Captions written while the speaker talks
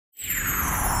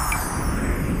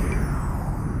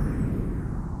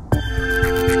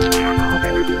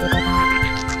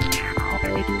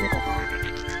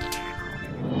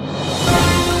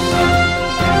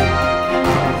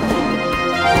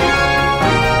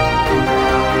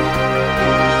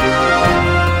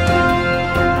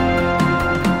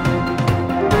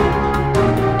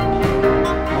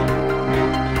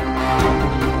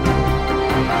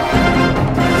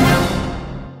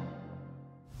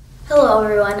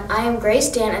everyone, I am Grace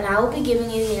Dan and I will be giving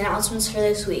you the announcements for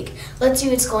this week. Let's see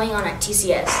what's going on at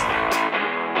TCS.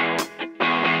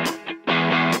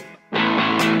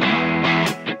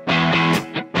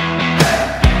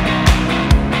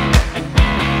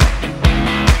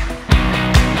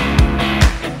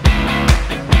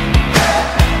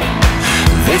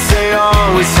 They say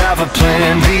always have a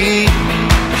plan B.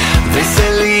 They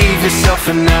say leave yourself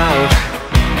an out.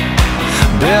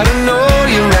 Better know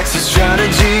your exit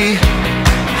strategy.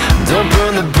 Don't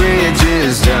burn the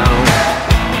bridges down.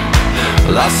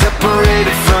 Well, I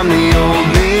separated from the old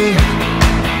me.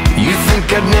 You think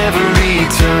I'd never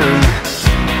return,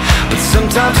 but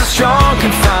sometimes the strong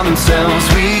can find themselves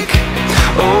weak.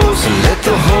 Oh, so let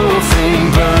the whole thing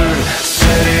burn.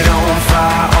 Set it on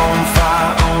fire, on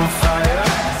fire, on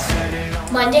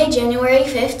fire. Monday, January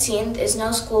 15th is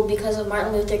no school because of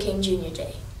Martin Luther King Jr.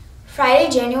 Day. Friday,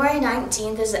 January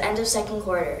 19th is the end of second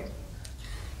quarter.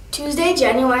 Tuesday,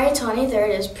 January 23rd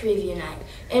is preview night.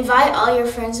 Invite all your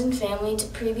friends and family to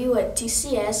preview what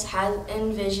TCS has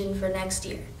envisioned for next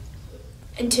year.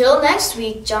 Until next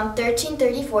week, John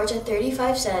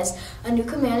 13:34-35 says, "A new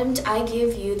commandment I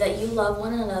give you, that you love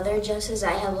one another just as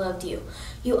I have loved you.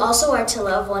 You also are to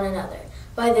love one another.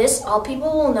 By this, all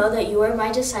people will know that you are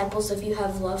my disciples if you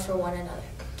have love for one another."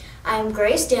 I am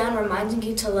Grace Dan, reminding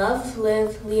you to love,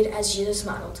 live, lead as Jesus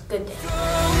modeled. Good day.